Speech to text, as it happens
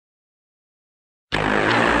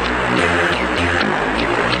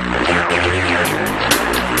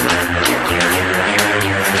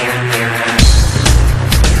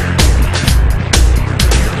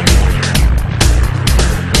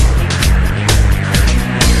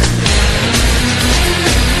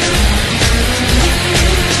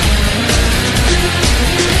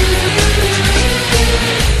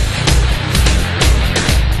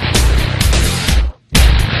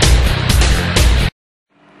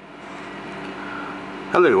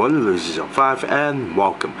Hello everyone, this is John5 and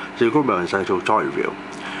welcome to the Global Essential Toy Review.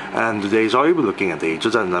 And today's toy we're looking at the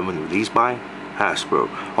 2011 release by Hasbro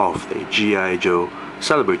of the G.I. Joe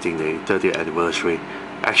celebrating the 30th anniversary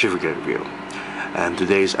action figure review. And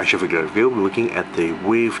today's action figure review we're looking at the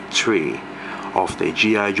Wave 3 of the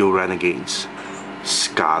G.I. Joe Renegades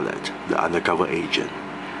Scarlett, the undercover agent.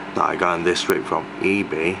 Now I got this straight from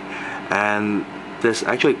eBay, and this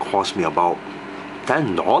actually cost me about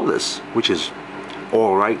 $10, which is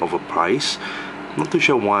alright of a price. Not too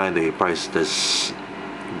sure why the price is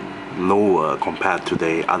lower compared to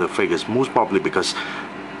the other figures. Most probably because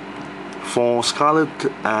for Scarlett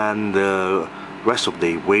and the rest of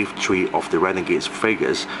the Wave 3 of the Renegades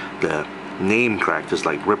figures, the name characters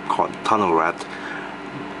like Ripcord, Tunnel Rat,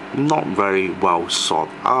 not very well sought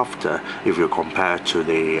after if you compare to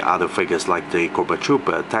the other figures like the Cobra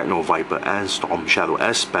Trooper, Techno Viper and Storm Shadow,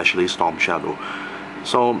 especially Storm Shadow.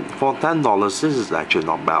 So for $10, this is actually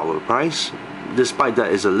not bad of a price. Despite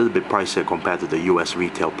that, it's a little bit pricier compared to the US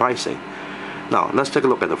retail pricing. Now let's take a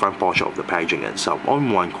look at the front portion of the packaging itself.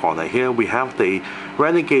 On one corner here we have the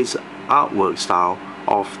Renegades artwork style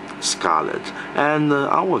of Scarlett, and the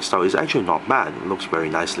artwork style is actually not bad. It looks very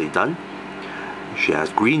nicely done. She has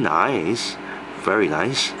green eyes, very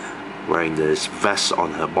nice, wearing this vest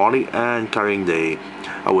on her body and carrying the,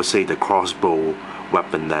 I would say, the crossbow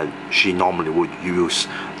weapon that she normally would use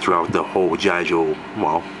throughout the whole G.I. Joe,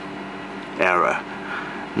 well, era.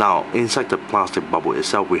 Now inside the plastic bubble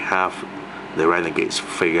itself we have the Renegades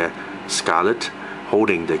figure Scarlett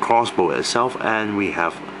holding the crossbow itself, and we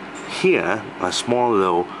have here a small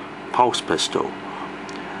little pulse pistol.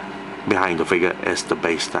 Behind the figure is the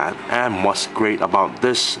base stand, and what's great about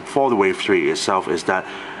this for the Wave 3 itself is that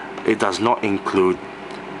it does not include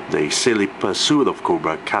the Silly Pursuit of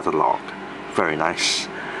Cobra catalog. Very nice.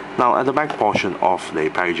 Now at the back portion of the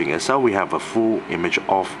packaging itself we have a full image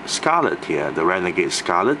of Scarlett here, the Renegade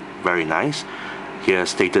Scarlett, very nice. Here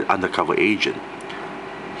stated undercover agent.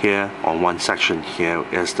 Here on one section here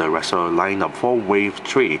is the rest of the lineup for Wave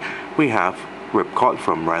 3. We have Ripcord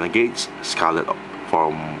from Renegades, Scarlett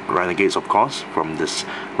from Renegades of course from this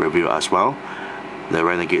review as well, the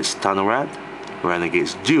Renegades Tunnel Rat,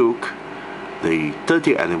 Renegades Duke, the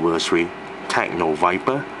 30th anniversary Techno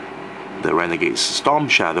Viper, the Renegades Storm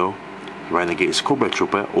Shadow, Renegades Cobra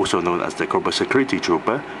Trooper, also known as the Cobra Security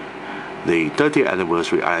Trooper, the 30th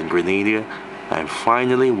anniversary Iron Grenadier, and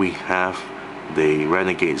finally we have the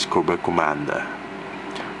Renegades Cobra Commander.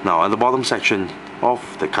 Now at the bottom section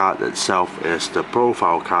of the card itself is the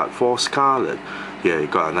profile card for Scarlett. Here you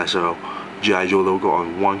got a nice little G.I. Joe logo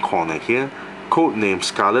on one corner here, codename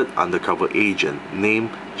Scarlett Undercover Agent,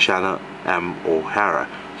 name Shanna M. O'Hara.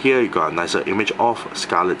 Here you got a nicer image of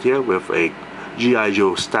Scarlett here with a G.I.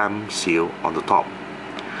 Joe stamp seal on the top.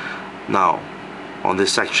 Now on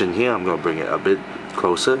this section here, I'm going to bring it a bit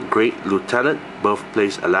closer. Great Lieutenant,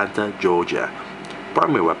 birthplace Atlanta, Georgia.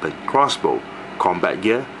 Primary weapon, crossbow. Combat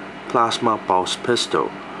gear, plasma pulse pistol.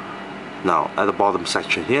 Now at the bottom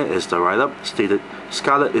section here is the write-up stated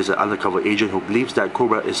Scarlett is an undercover agent who believes that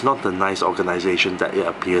Cobra is not the nice organization that it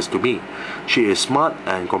appears to be. She is smart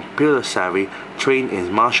and computer savvy, trained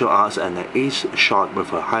in martial arts and an ace shot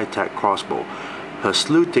with a high-tech crossbow. Her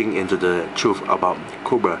sleuthing into the truth about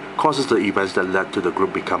Cobra causes the events that led to the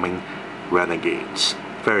group becoming Renegades.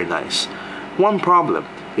 Very nice. One problem,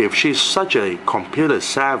 if she's such a computer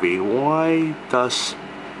savvy, why does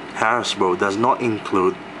Hasbro does not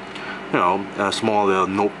include, you know, a small little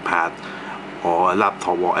notepad or a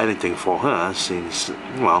laptop or anything for her, since,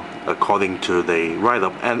 well, according to the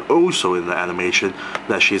write-up and also in the animation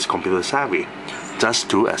that she's computer savvy. Just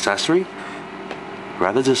 2 accessory?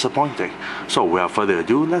 Rather disappointing. So without further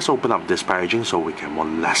ado, let's open up this packaging so we can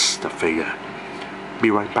molest the figure.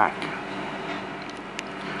 Be right back.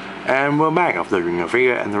 And we're back after removing the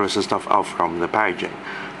figure and the rest of the stuff out from the packaging.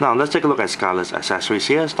 Now let's take a look at Scarlett's accessories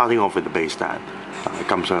here, starting off with the base stand. It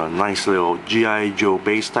comes with a nice little G.I. Joe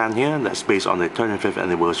base stand here that's based on the 25th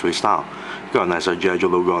anniversary style. Got a nice G.I. Joe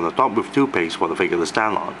logo on the top with 2 pegs for the figure to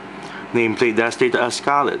stand on. Nameplate there stated as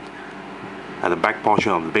Scarlett. At the back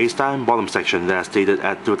portion of the base stand, bottom section there stated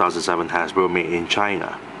at 2007 Hasbro made in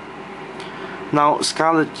China. Now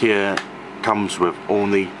Scarlett here comes with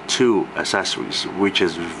only 2 accessories, which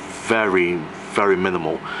is very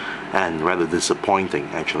minimal and rather disappointing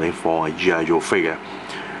actually for a G.I. Joe figure.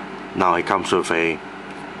 Now it comes with a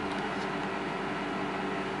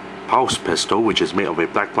pulse pistol which is made of a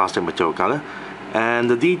black plastic material color, and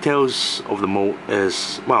the details of the mold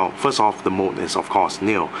is, well, first off, the mold is of course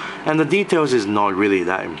new, and the details is not really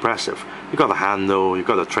that impressive. You got the handle, you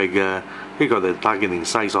got the trigger, you got the targeting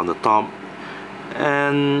sights on the top,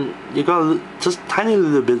 and you got just tiny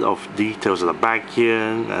little bit of details at the back here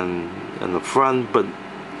and the front, but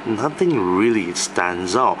nothing really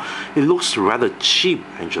stands out. It looks rather cheap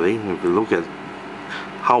actually. If you look at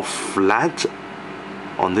how flat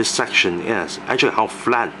on this section is, actually how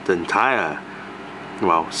flat the entire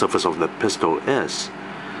surface of the pistol is.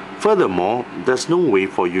 Furthermore, there's no way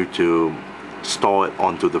for you to store it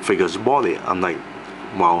onto the figure's body, unlike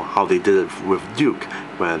how they did it with Duke,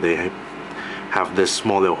 where they have this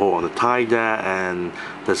small little hole on the tie there, and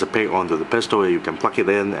there's a peg onto the pistol. You can plug it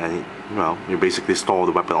in, and you basically store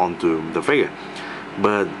the weapon onto the figure.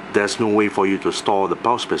 But there's no way for you to store the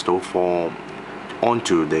pulse pistol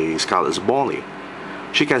onto the Scarlett's body.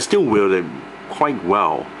 She can still wield it quite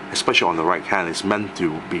well, especially on the right hand. It's meant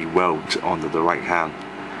to be wielded onto the right hand.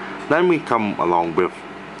 Then we come along with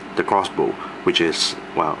the crossbow, which is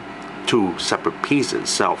two separate pieces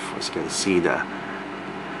itself, as you can see there.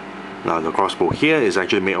 Now the crossbow here is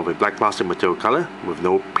actually made of a black plastic material color with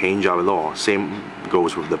no paint job at all. Same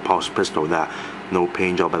goes with the pulse pistol there, no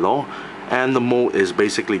paint job at all. And the mold is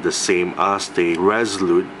basically the same as the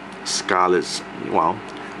Resolute Scarlett's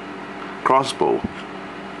crossbow.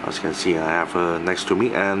 As you can see, I have her next to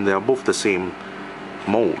me, and they are both the same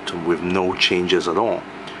mold with no changes at all.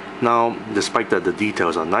 Now, despite that the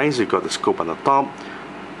details are nice, you got the scope on the top,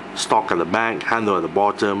 stock at the back, handle at the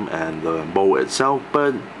bottom, and the bow itself,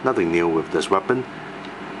 but nothing new with this weapon.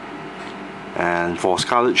 And for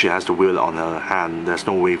Scarlett, she has to wield it on her hand. There's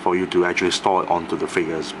no way for you to actually store it onto the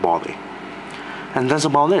figure's body. And that's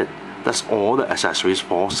about it. That's all the accessories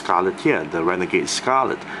for Scarlett here, the Renegades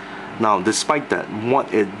Scarlett. Now, despite that,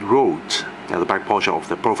 what it wrote at the back portion of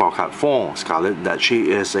the profile card for Scarlett, that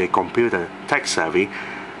she is a computer tech savvy.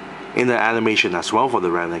 In the animation as well, for the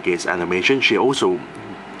Renegades animation, she also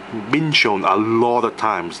been shown a lot of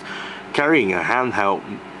times carrying a handheld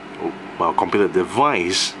computer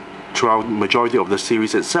device throughout the majority of the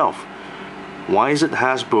series itself. Why is it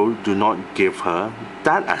Hasbro do not give her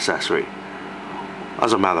that accessory?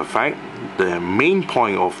 As a matter of fact, the main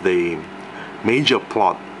point of the major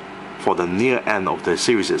plot for the near end of the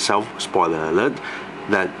series itself, spoiler alert,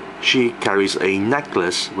 that she carries a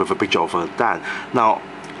necklace with a picture of her dad. Now,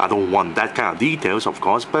 I don't want that kind of details, of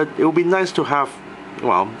course, but it would be nice to have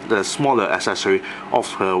the smaller accessory of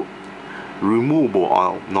her, removable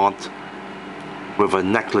or not, with a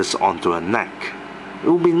necklace onto her neck. It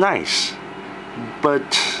would be nice,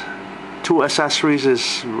 but two accessories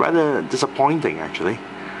is rather disappointing actually.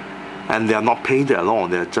 And they are not painted at all,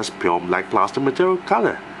 they're just pure black plastic material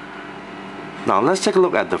color. Now let's take a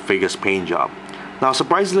look at the figure's paint job. Now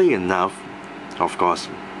surprisingly enough, of course,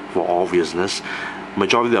 for obviousness,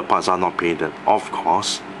 majority of the parts are not painted, of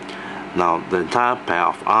course. Now the entire pair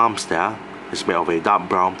of arms there is made of a dark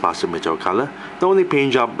brown plastic material color. The only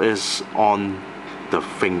paint job is on the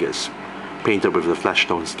fingers, painted with the flesh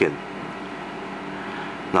tone skin.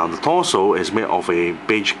 Now the torso is made of a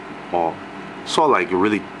beige, or sort of like a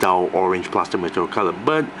really dull orange plastic material color,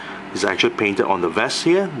 but it's actually painted on the vest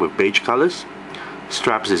here with beige colors.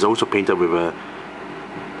 Straps is also painted with a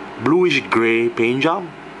bluish gray paint job,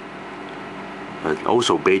 but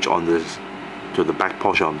also beige on to the back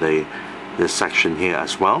portion of this section here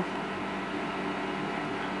as well.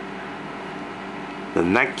 The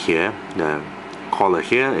neck here, the collar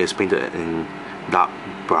here, is painted in dark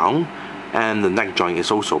brown, and the neck joint is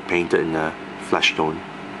also painted in a flesh tone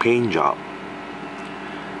paint job.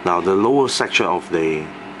 Now the lower section of the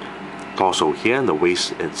torso here, the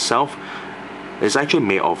waist itself, is actually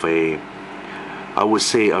made of I would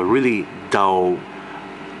say a really dull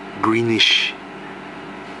greenish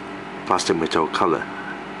plastic material color.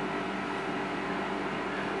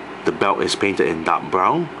 The belt is painted in dark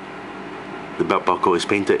brown. The belt buckle is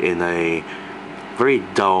painted in a very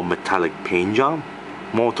dull metallic paint job,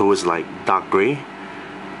 more towards like dark gray,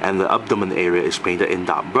 and the abdomen area is painted in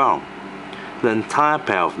dark brown. The entire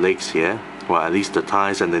pair of legs here, well at least the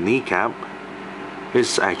thighs and the kneecap,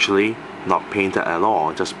 is actually not painted at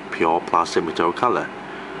all, just pure plastic material color.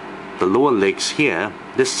 The lower legs here,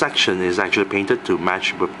 this section is actually painted to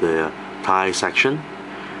match with the thigh section,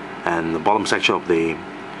 and the bottom section of the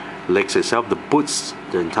legs itself, the boots,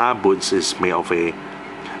 the entire boots is made of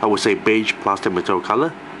I would say beige plastic material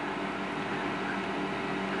color,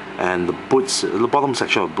 and the bottom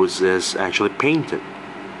section of the boots is actually painted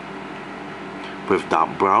with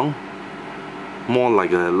dark brown, more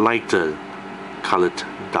like a lighter colored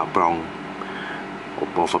dark brown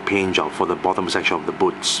of a paint job for the bottom section of the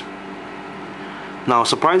boots. Now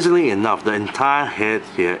surprisingly enough, the entire head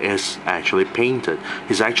here is actually painted.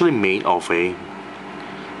 It's actually made of a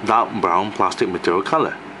dark brown plastic material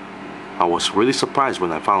color. I was really surprised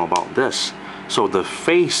when I found about this. So the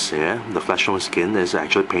face here, the flesh tone skin, is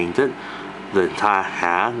actually painted. The entire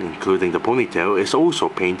hair, including the ponytail, is also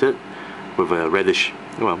painted with a reddish,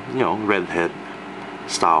 well, redhead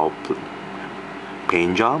style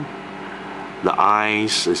paint job. The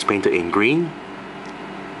eyes is painted in green.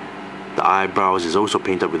 The eyebrows is also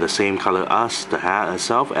painted with the same color as the hair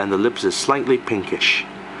itself, and the lips is slightly pinkish.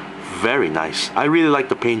 Very nice. I really like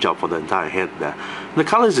the paint job for the entire head there. The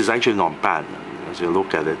colors is actually not bad. As you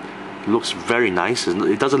look at it, it looks very nice.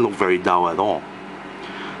 It doesn't look very dull at all.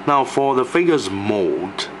 Now for the figure's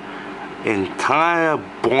mold, entire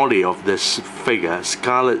body of this figure,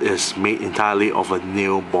 Scarlett, is made entirely of a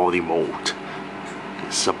new body mold.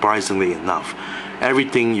 Surprisingly enough,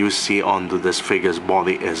 everything you see onto this figure's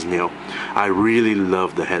body is new. I really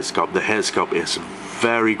love the head sculpt. The head sculpt is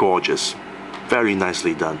very gorgeous, very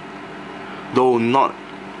nicely done. Though not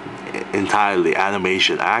entirely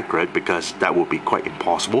animation accurate, because that would be quite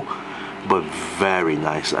impossible, but very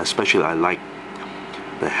nice. Especially I like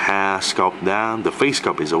the hair sculpt down. The face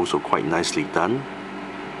sculpt is also quite nicely done.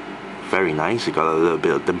 Very nice. You got a little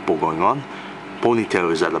bit of dimple going on.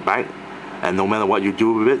 Ponytail is at the back, and no matter what you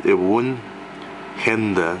do with it, it won't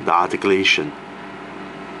hinder the articulation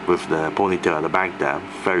with the ponytail at the back there.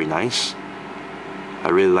 Very nice. I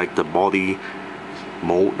really like the body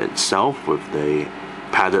mold itself with the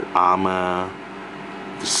padded armor,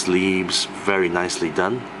 the sleeves, very nicely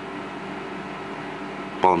done.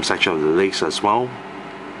 Bottom section of the legs as well.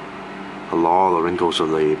 A lot of wrinkles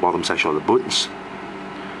on the bottom section of the boots.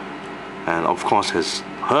 And of course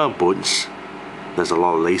her boots, there's a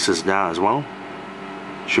lot of laces there as well.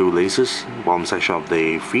 Shoe laces, bottom section of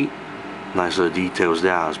the feet. Nicer details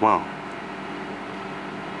there as well.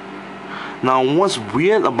 Now what's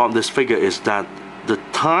weird about this figure is that the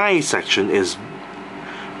thigh section is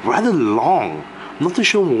rather long. I'm not too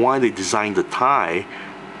sure why they designed the thigh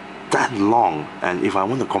that long. And if I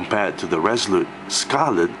want to compare it to the Resolute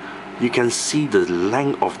Scarlett, you can see the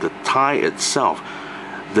length of the thigh itself.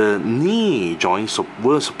 The knee joints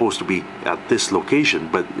were supposed to be at this location,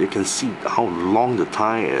 but you can see how long the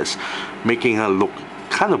thigh is, making her look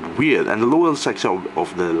kind of weird. And the lower section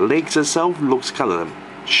of the legs itself looks kind of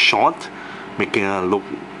short, making her look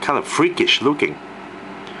kind of freakish looking.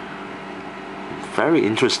 Very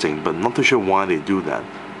interesting, but not too sure why they do that.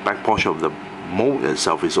 Back portion of the mold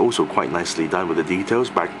itself is also quite nicely done with the details.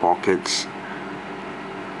 Back pockets.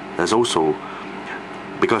 There's also,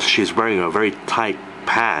 because she's wearing a very tight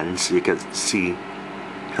pants, you can see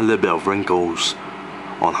a little bit of wrinkles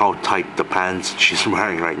on how tight the pants she's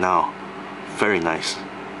wearing right now. Very nice.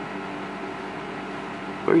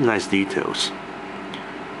 Very nice details.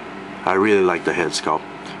 I really like the head sculpt.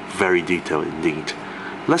 Very detailed indeed.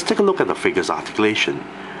 Let's take a look at the figure's articulation.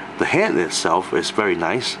 The head itself is very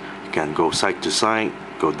nice. You can go side to side,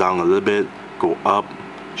 go down a little bit, go up.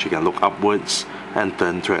 She can look upwards and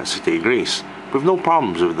turn 360 degrees with no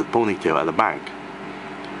problems with the ponytail at the back.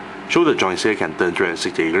 Shoulder joints here can turn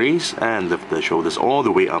 360 degrees and lift the shoulders all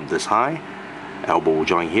the way up this high. Elbow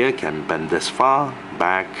joint here can bend this far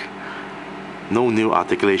back. No new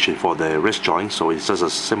articulation for the wrist joint, so it's just a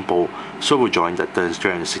simple swivel joint that turns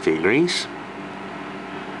 360 degrees.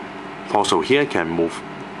 Torso here can move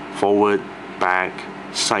forward, back,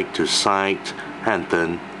 side to side, and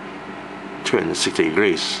turn 360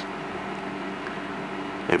 degrees.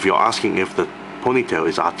 If you're asking if the ponytail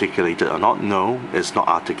is articulated or not, no, it's not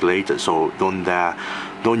articulated, so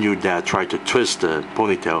don't you dare try to twist the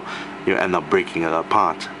ponytail. You end up breaking it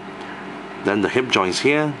apart. Then the hip joints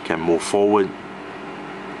here can move forward,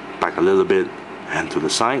 back a little bit, and to the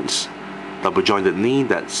sides. Double jointed knee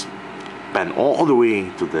that's bent all the way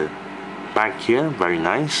to the back here, very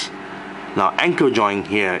nice. Now ankle joint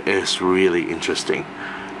here is really interesting.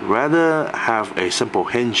 Rather have a simple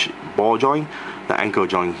hinge ball joint, the ankle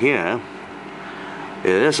joint here, it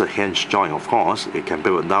is a hinge joint of course. It can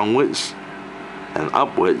pivot downwards and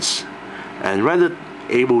upwards, and rather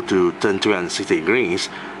able to turn 360 degrees,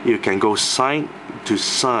 you can go side to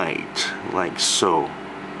side like so.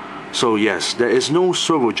 So yes, there is no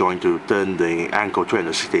swivel joint to turn the ankle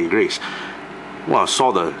 360 degrees. Well,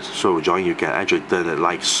 sort of swivel joint, you can actually turn it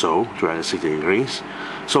like so, 360 degrees.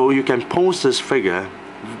 So you can pose this figure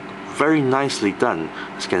very nicely done.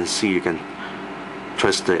 As you can see, you can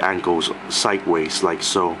twist the ankles sideways like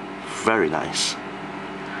so. Very nice.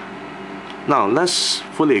 Now let's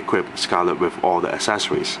fully equip Scarlett with all the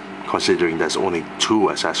accessories, considering there's only 2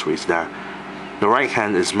 accessories there. The right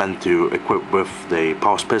hand is meant to equip with the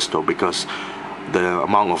pulse pistol because the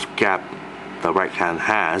amount of gap the right hand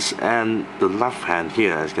has, and the left hand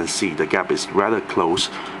here, as you can see, the gap is rather close,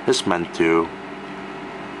 is meant to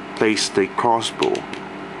place the crossbow.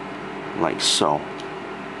 like so.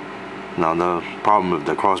 Now the problem with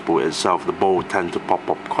the crossbow itself, the bow tends to pop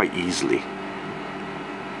up quite easily.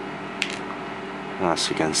 As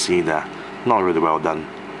you can see there, not really well done.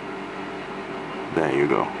 There you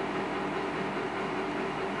go.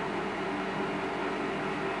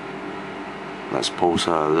 Let's pose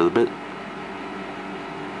her a little bit.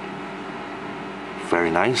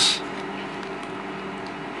 Very nice.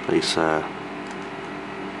 Place her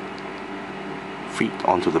feet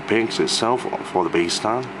onto the pegs itself for the base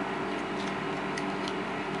stand.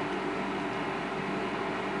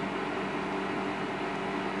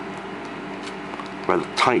 Rather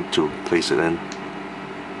tight to place it in.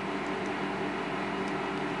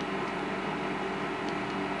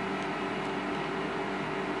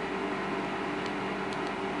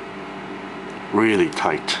 Really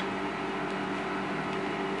tight.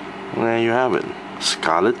 And there you have it,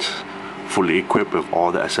 Scarlett, fully equipped with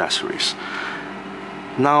all the accessories.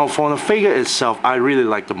 Now for the figure itself, I really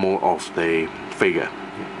like the mold of the figure.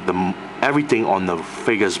 Everything on the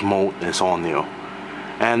figure's mold is on there.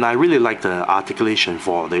 And I really like the articulation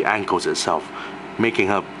for the ankles itself. Making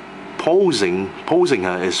her posing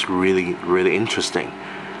her is really interesting.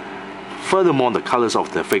 Furthermore, the colors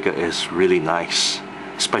of the figure is really nice,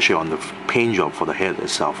 especially on the paint job for the head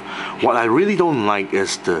itself. What I really don't like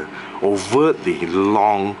is the overtly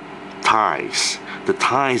long ties. The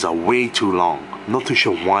ties are way too long. Not too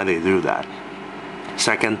sure why they do that.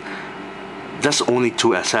 Second, there's only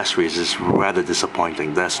 2 accessories. Is rather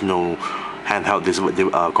disappointing. There's no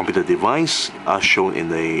handheld computer device as shown in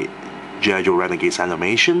the G.I. Joe Renegades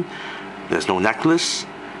animation. There's no necklace,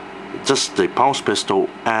 just the pulse pistol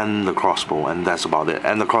and the crossbow, and that's about it.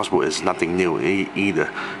 And the crossbow is nothing new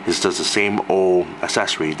either. It's just the same old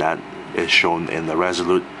accessory that is shown in the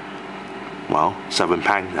Resolute, well,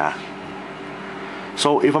 7-pack there.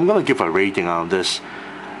 So if I'm gonna give a rating on this,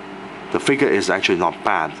 the figure is actually not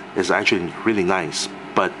bad. It's actually really nice,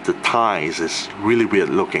 but the ties is really weird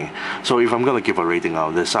looking. So if I'm gonna give a rating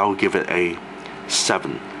on this, I'll give it a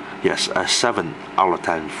 7. Yes, a 7 out of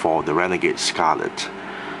 10 for the Renegades Scarlett.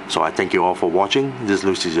 So I thank you all for watching. This is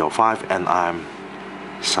Lucy05 and I'm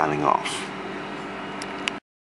signing off.